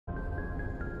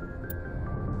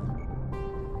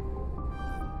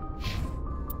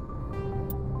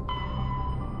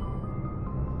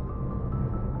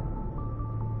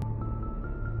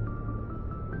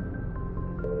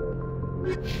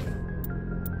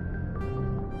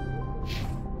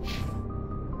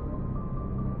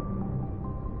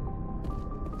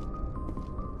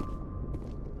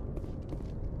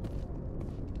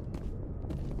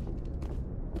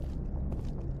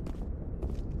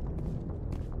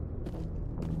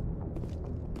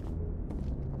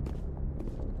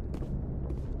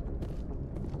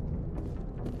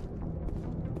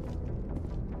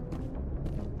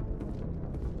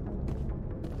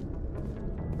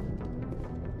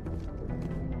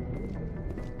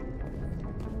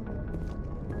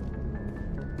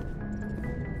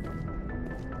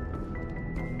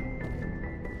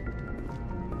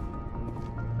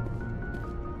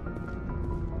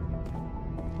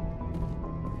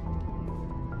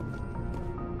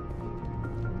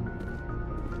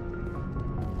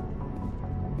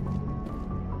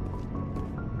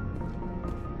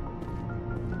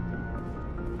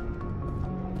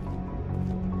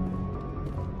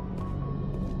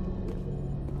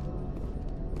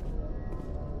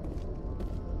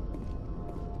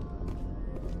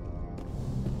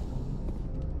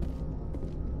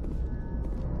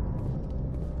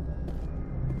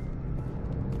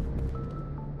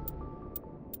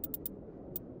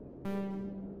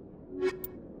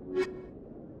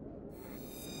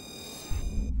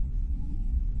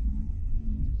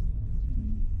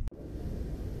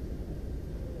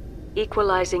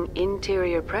Equalizing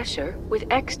interior pressure with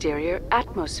exterior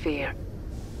atmosphere.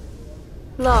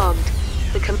 Logged.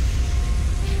 The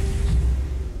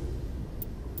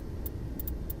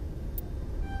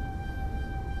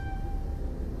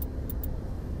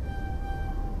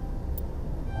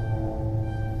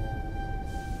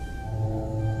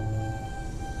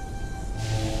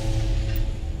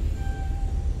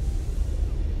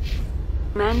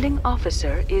commanding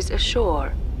officer is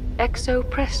ashore. Exo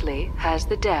Presley has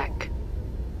the deck.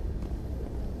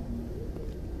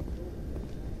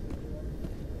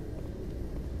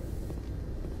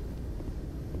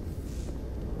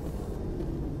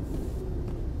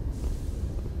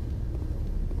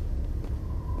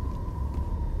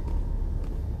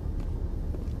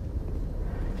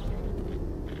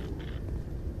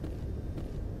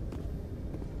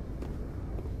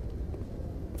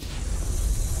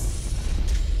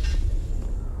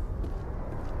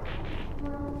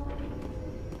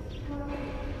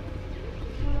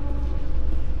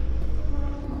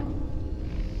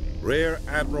 Rear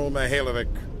Admiral Mihailovic,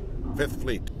 5th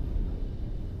Fleet.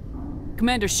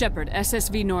 Commander Shepard,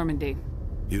 SSV Normandy.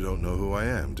 You don't know who I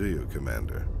am, do you,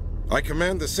 Commander? I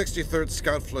command the 63rd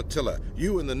Scout Flotilla.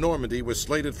 You and the Normandy were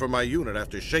slated for my unit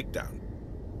after shakedown.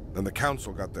 Then the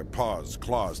Council got their paws,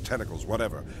 claws, tentacles,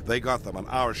 whatever. They got them on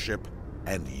our ship,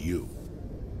 and you.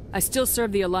 I still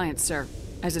serve the Alliance, sir.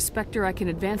 As a Spectre, I can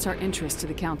advance our interests to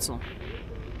the Council.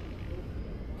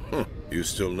 You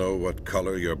still know what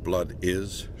color your blood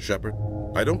is, Shepard?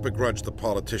 I don't begrudge the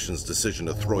politician's decision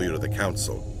to throw you to the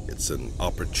Council. It's an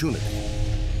opportunity.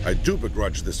 I do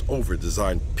begrudge this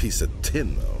over-designed piece of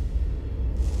tin, though.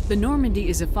 The Normandy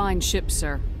is a fine ship,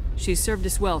 sir. She's served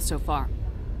us well so far.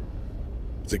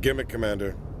 It's a gimmick,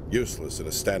 Commander. Useless in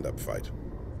a stand-up fight.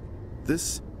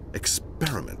 This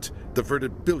experiment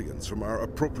diverted billions from our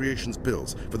appropriations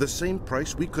bills. For the same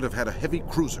price, we could have had a heavy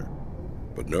cruiser.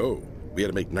 But no. We had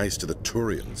to make nice to the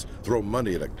Turians, throw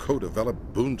money at a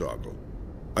co-developed boondoggle.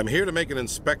 I'm here to make an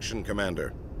inspection,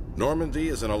 Commander. Normandy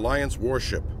is an Alliance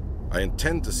warship. I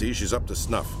intend to see she's up to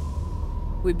snuff.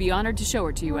 We'd be honored to show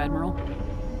her to you, Admiral.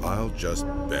 I'll just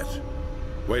bet.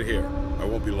 Wait here. I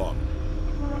won't be long.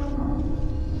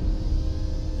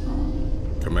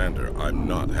 Commander, I'm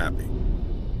not happy.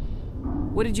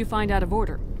 What did you find out of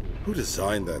order? Who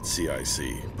designed that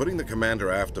CIC? Putting the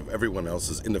commander aft of everyone else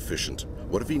is inefficient.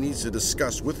 What if he needs to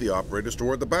discuss with the operators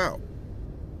toward the bow?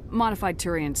 Modified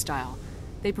Turain style.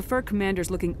 They prefer commanders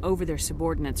looking over their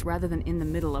subordinates rather than in the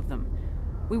middle of them.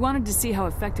 We wanted to see how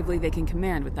effectively they can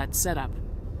command with that setup.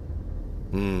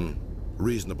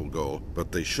 Reasonable goal,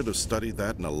 but they should have studied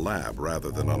that in a lab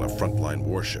rather than on a frontline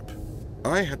warship.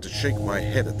 I had to shake my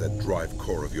head at that drive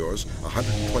core of yours.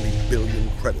 120 billion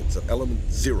credits at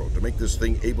element 0 to make this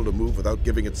thing able to move without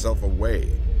giving itself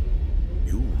away.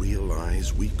 You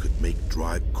realize we could make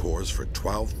drive cores for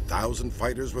 12,000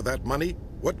 fighters with that money?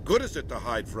 What good is it to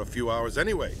hide for a few hours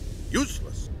anyway?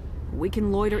 Useless. We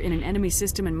can loiter in an enemy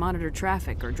system and monitor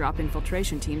traffic or drop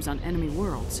infiltration teams on enemy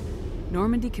worlds.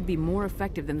 Normandy could be more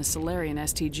effective than the Solarian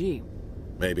STG.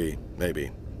 Maybe.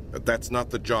 But that's not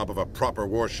the job of a proper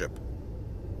warship.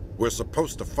 We're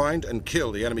supposed to find and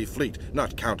kill the enemy fleet,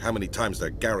 not count how many times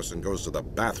their garrison goes to the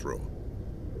bathroom.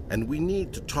 And we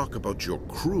need to talk about your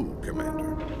crew,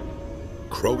 Commander.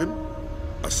 Krogan?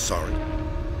 Asari?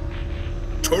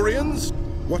 Turians?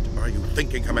 What are you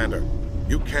thinking, Commander?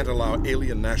 You can't allow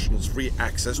alien nationals free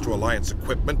access to Alliance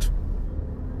equipment?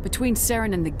 Between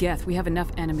Saren and the Geth, we have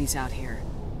enough enemies out here.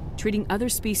 Treating other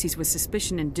species with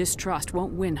suspicion and distrust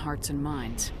won't win hearts and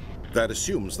minds. That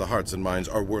assumes the hearts and minds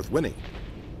are worth winning.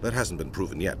 That hasn't been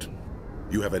proven yet.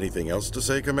 You have anything else to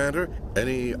say, Commander?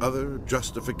 Any other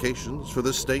justifications for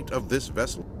the state of this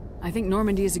vessel? I think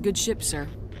Normandy is a good ship, sir.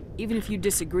 Even if you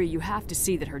disagree, you have to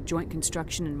see that her joint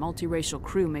construction and multiracial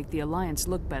crew make the Alliance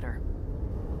look better.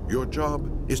 Your job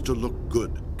is to look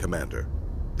good, Commander.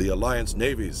 The Alliance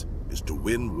navies is to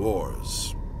win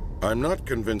wars. I'm not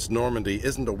convinced Normandy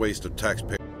isn't a waste of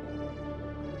taxpayer.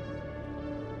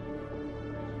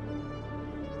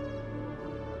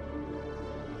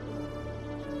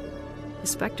 The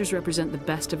Spectres represent the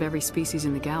best of every species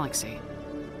in the galaxy.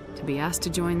 To be asked to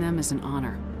join them is an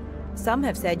honor. Some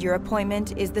have said your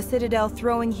appointment is the Citadel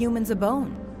throwing humans a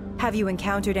bone. Have you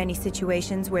encountered any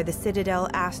situations where the Citadel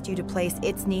asked you to place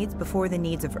its needs before the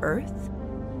needs of Earth?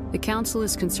 The Council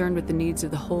is concerned with the needs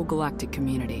of the whole galactic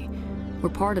community. We're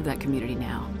part of that community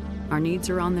now. Our needs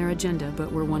are on their agenda,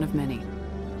 but we're one of many.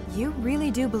 You really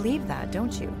do believe that,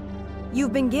 don't you?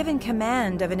 You've been given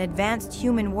command of an advanced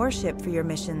human warship for your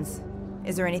missions.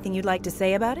 Is there anything you'd like to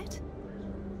say about it?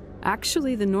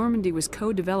 Actually, the Normandy was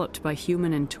co-developed by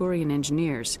human and Turain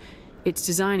engineers. Its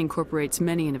design incorporates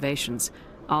many innovations,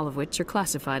 all of which are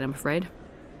classified, I'm afraid.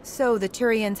 So the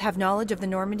Turians have knowledge of the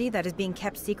Normandy that is being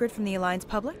kept secret from the Alliance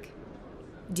public?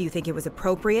 Do you think it was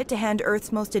appropriate to hand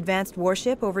Earth's most advanced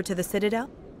warship over to the Citadel?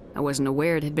 I wasn't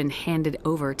aware it had been handed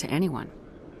over to anyone.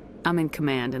 I'm in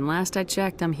command, and last I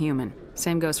checked, I'm human.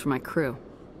 Same goes for my crew.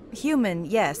 Human,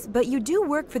 yes, but you do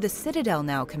work for the Citadel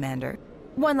now, Commander.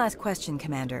 One last question,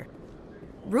 Commander.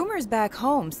 Rumors back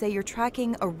home say you're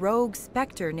tracking a rogue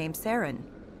Spectre named Turain.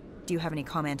 Do you have any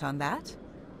comment on that?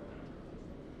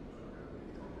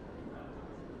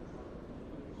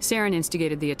 Turain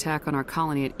instigated the attack on our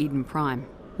colony at Eden Prime.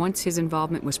 Once his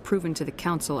involvement was proven to the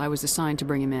Council, I was assigned to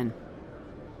bring him in.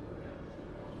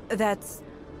 That's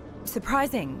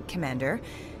surprising, Commander.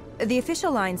 The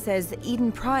official line says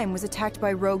Eden Prime was attacked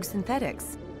by rogue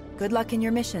synthetics. Good luck in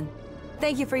your mission.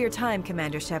 Thank you for your time,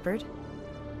 Commander Shepard.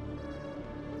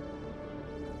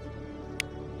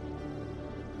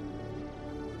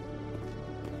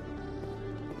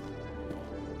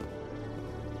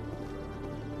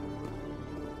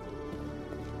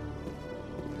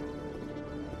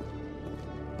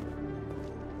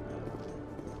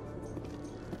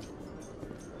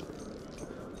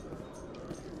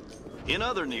 In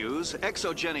other news,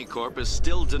 Exogeny Corp is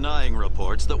still denying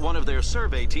reports that one of their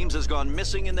survey teams has gone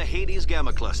missing in the Hades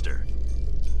Gamma Cluster.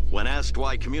 When asked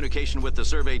why communication with the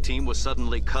survey team was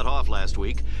suddenly cut off last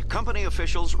week, company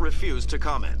officials refused to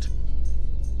comment.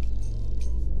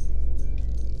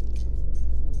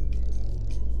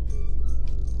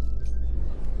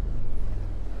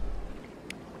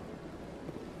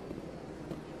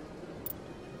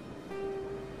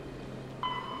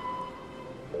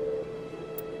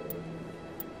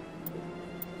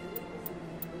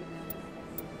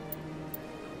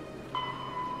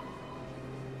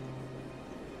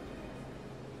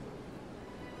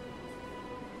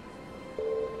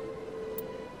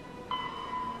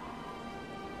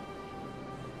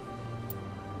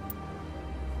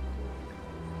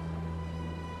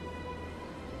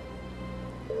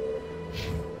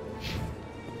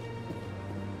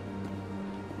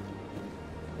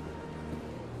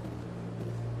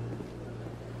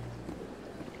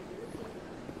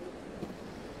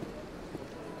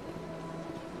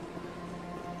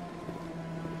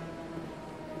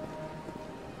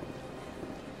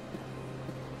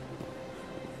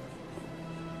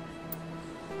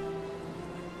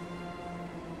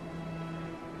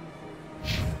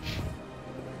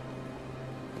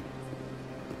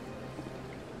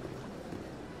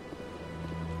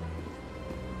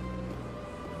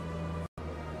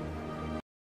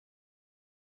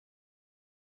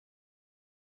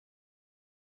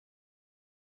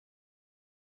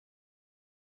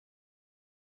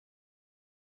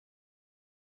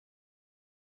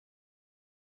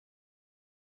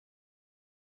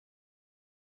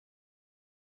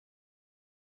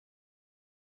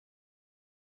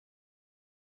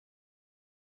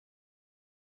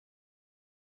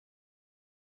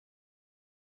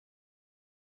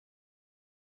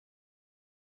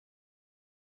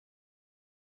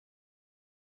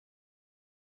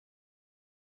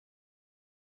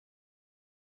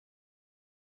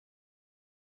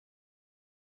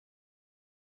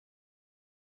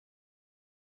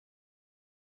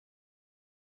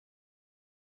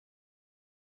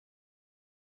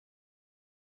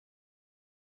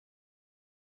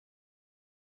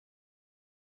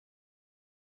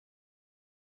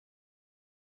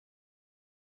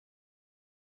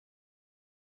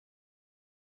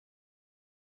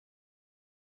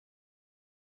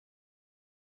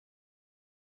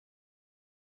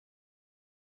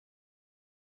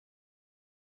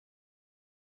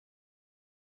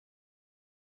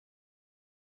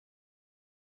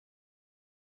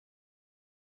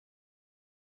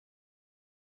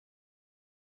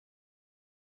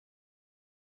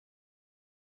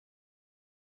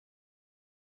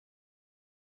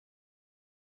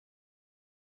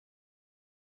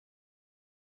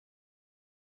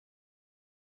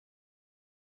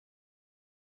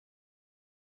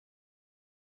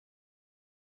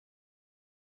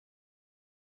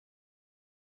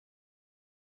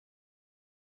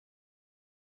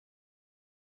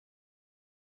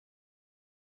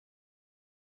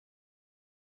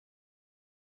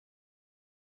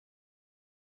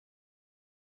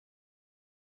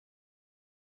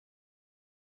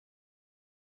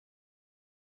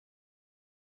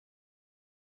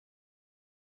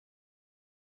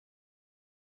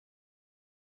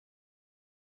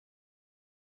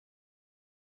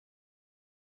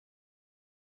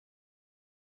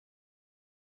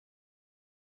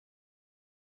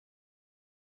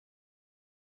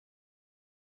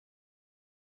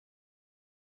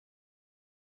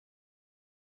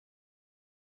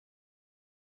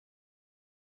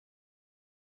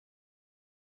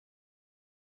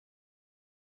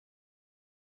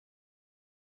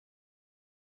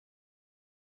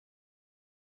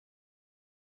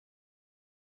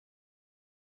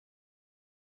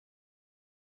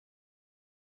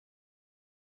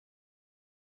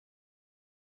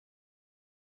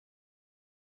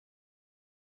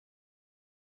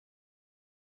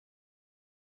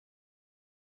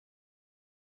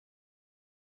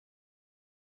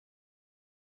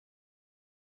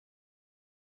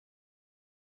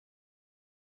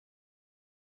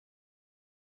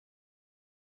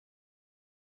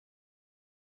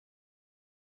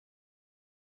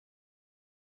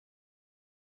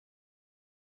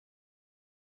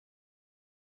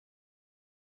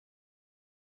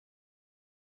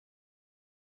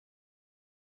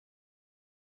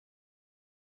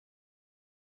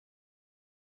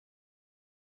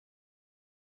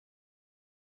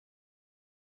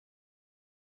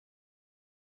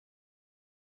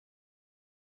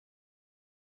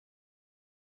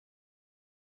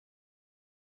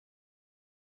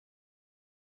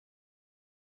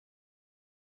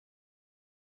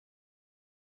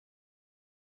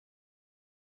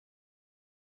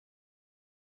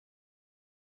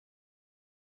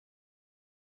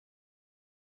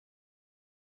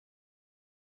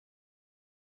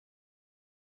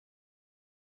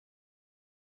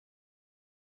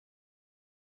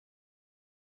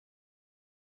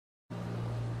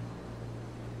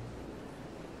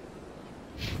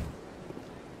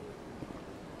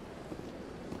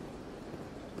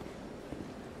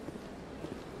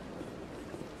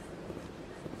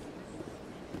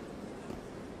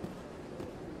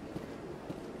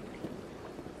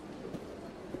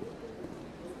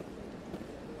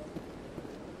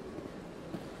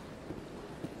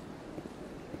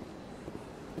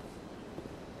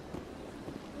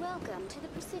 Welcome to the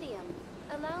Presidium.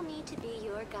 Allow me to be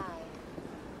your guide.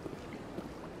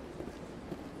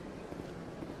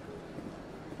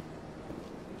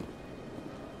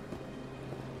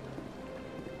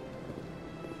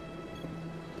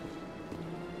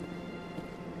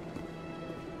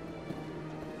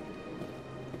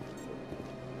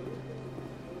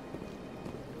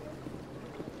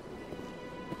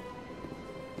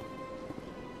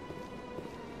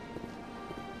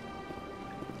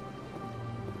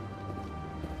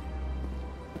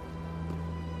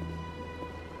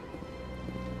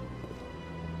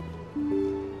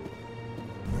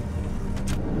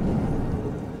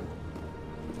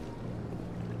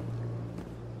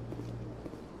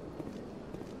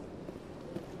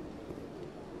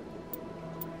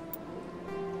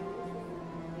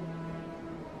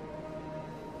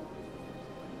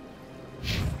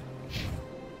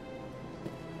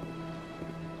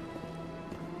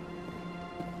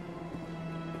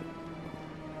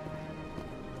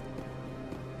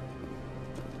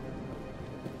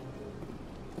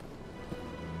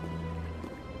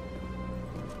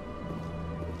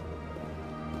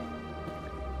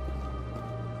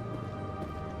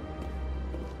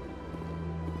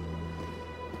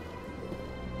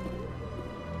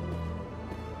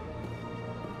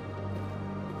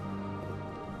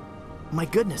 My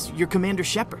goodness, you're Commander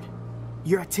Shepard.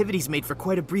 Your activities made for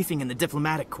quite a briefing in the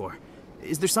Diplomatic Corps.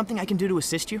 Is there something I can do to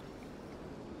assist you?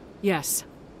 Yes.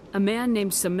 A man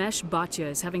named Samesh Bhatia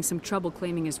is having some trouble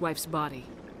claiming his wife's body.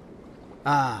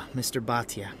 Ah, Mr.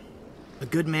 Bhatia. A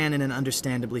good man in an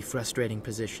understandably frustrating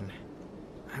position.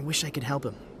 I wish I could help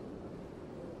him.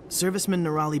 Serviceman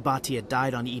Nirali Bhatia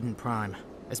died on Eden Prime,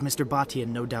 as Mr. Bhatia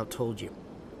no doubt told you.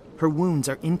 Her wounds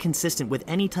are inconsistent with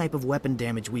any type of weapon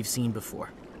damage we've seen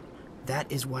before.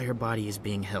 That is why her body is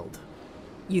being held.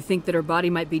 You think that her body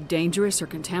might be dangerous or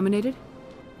contaminated?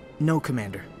 No,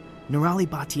 Commander. Nirali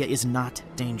Bhatia is not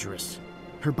dangerous.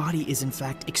 Her body is in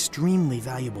fact extremely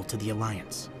valuable to the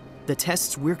Alliance. The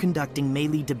tests we're conducting may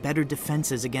lead to better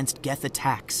defenses against Geth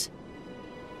attacks.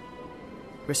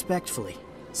 Respectfully,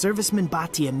 Serviceman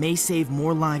Bhatia may save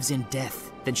more lives in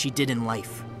death than she did in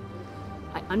life.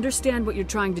 I understand what you're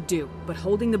trying to do, but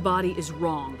holding the body is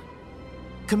wrong.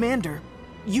 Commander,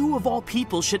 you of all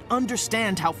people should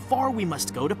understand how far we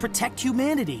must go to protect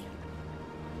humanity.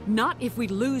 Not if we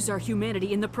lose our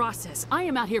humanity in the process. I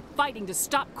am out here fighting to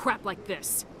stop crap like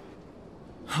this.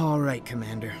 All right,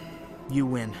 Commander. You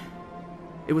win.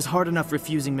 It was hard enough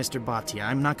refusing Mr. Bhatia.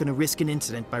 I'm not going to risk an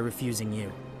incident by refusing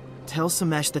you. Tell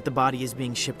Samesh that the body is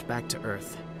being shipped back to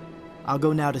Earth. I'll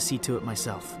go now to see to it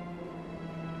myself.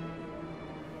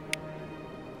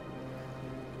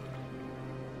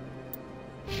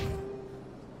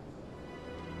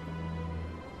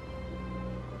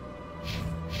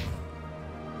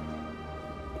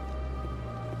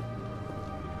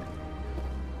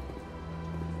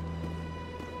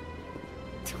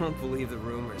 Don't believe the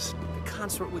rumors. The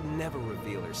consort would never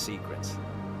reveal her secrets.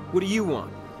 What do you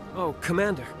want? Oh,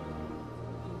 Commander.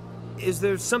 Is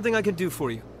there something I can do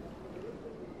for you?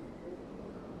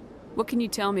 What can you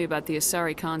tell me about the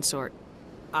Asari consort?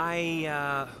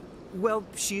 Well,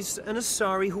 she's an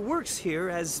Asari who works here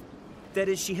as... That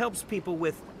is, she helps people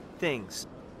with things.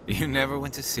 You never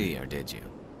went to see her, did you?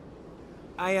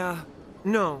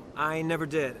 No, I never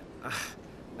did.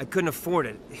 I couldn't afford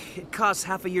it. It costs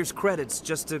half a year's credits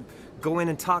just to go in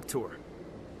and talk to her.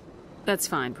 That's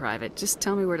fine, Private. Just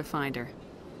tell me where to find her.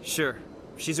 Sure.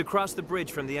 She's across the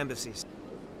bridge from the embassies.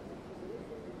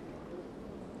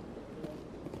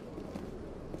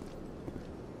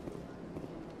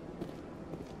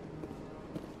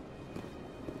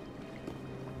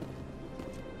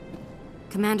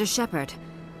 Commander Shepard,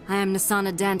 I am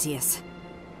Nasana Dantius.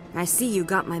 I see you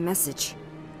got my message.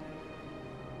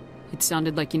 It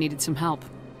sounded like you needed some help.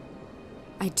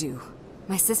 I do.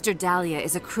 My sister Dahlia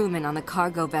is a crewman on a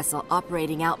cargo vessel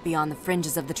operating out beyond the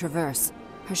fringes of the Traverse.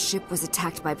 Her ship was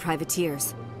attacked by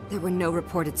privateers. There were no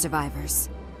reported survivors.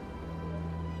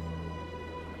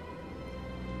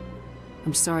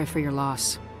 I'm sorry for your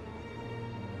loss.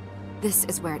 This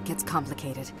is where it gets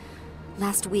complicated.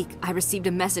 Last week, I received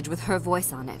a message with her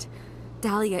voice on it.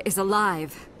 Dahlia is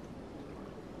alive.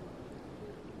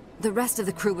 The rest of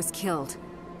the crew was killed,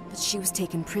 but she was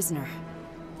taken prisoner.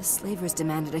 The slavers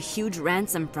demanded a huge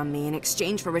ransom from me in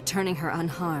exchange for returning her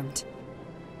unharmed.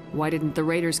 Why didn't the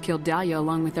raiders kill Dahlia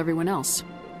along with everyone else?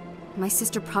 My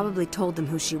sister probably told them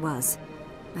who she was.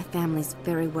 My family's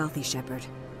very wealthy, Shepard.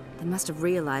 They must have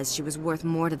realized she was worth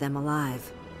more to them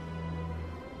alive.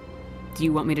 Do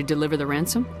you want me to deliver the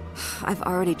ransom? I've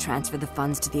already transferred the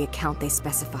funds to the account they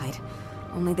specified.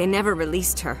 Only they never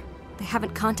released her. They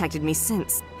haven't contacted me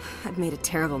since. I've made a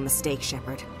terrible mistake,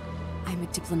 Shepard. I'm a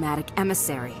diplomatic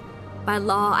emissary. By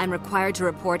law, I'm required to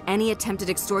report any attempted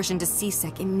extortion to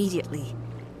CSEC immediately.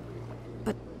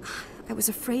 But I was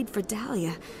afraid for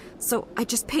Dahlia, so I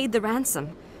just paid the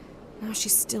ransom. Now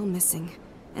she's still missing.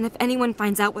 And if anyone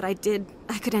finds out what I did,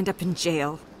 I could end up in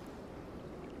jail.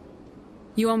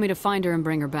 You want me to find her and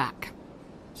bring her back?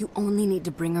 You only need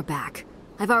to bring her back.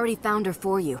 I've already found her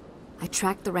for you. I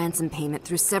tracked the ransom payment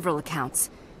through several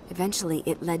accounts. Eventually,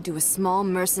 it led to a small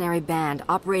mercenary band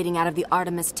operating out of the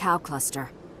Artemis Tau cluster.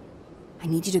 I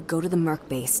need you to go to the Merc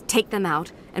base, take them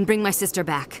out, and bring my sister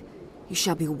back. You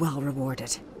shall be well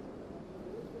rewarded.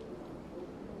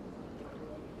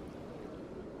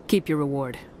 Keep your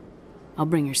reward. I'll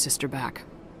bring your sister back.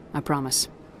 I promise.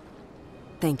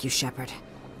 Thank you, Shepard.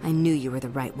 I knew you were the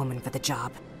right woman for the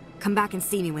job. Come back and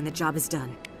see me when the job is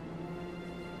done.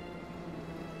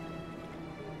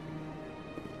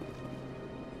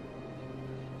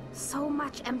 So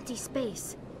much empty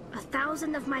space.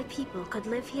 1,000 of my people could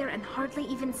live here and hardly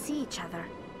even see each other.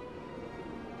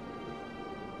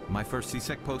 My first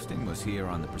CSEC posting was here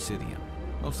on the Presidium.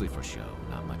 Mostly for show,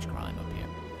 not much crime up here.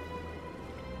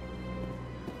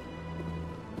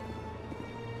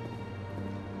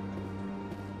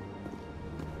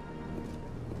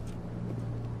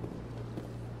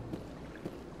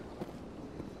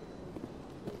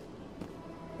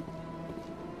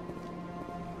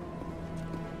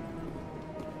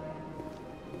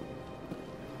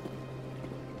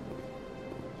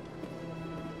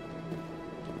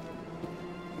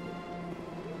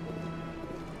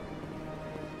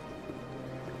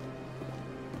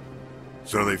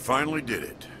 So they finally did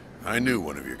it. I knew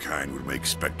one of your kind would make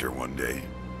Spectre one day.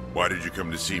 Why did you come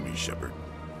to see me, Shepard?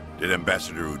 Did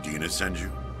Ambassador Udina send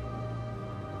you?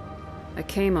 I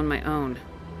came on my own.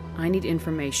 I need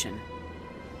information.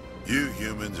 You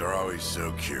humans are always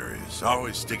so curious,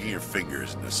 always sticking your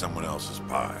fingers into someone else's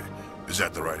pie. Is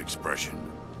that the right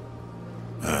expression?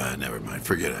 Never mind.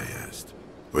 Forget I asked.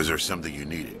 Was there something you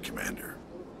needed, Commander?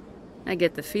 I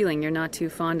get the feeling you're not too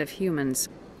fond of humans.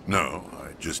 No,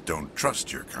 I just don't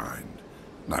trust your kind.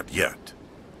 Not yet.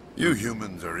 You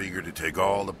humans are eager to take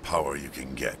all the power you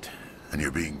can get, and you're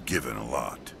being given a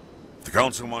lot. If the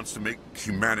Council wants to make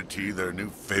humanity their new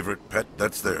favorite pet,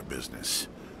 that's their business.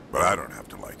 But I don't have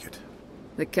to like it.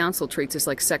 The Council treats us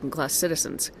like second-class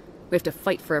citizens. We have to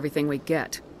fight for everything we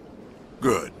get.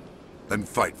 Good. Then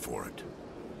fight for it.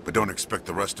 But don't expect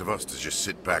the rest of us to just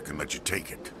sit back and let you take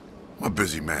it. I'm a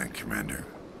busy man, Commander.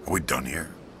 Are we done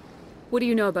here? What do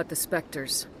you know about the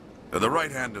Spectres? They're the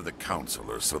right hand of the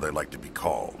Council, or so they like to be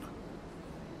called.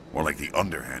 More like the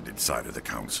underhanded side of the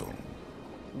Council.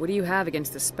 What do you have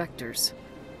against the Spectres?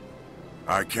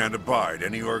 I can't abide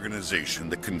any organization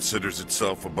that considers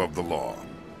itself above the law.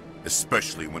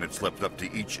 Especially when it's left up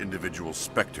to each individual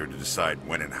Spectre to decide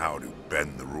when and how to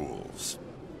bend the rules.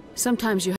 Sometimes you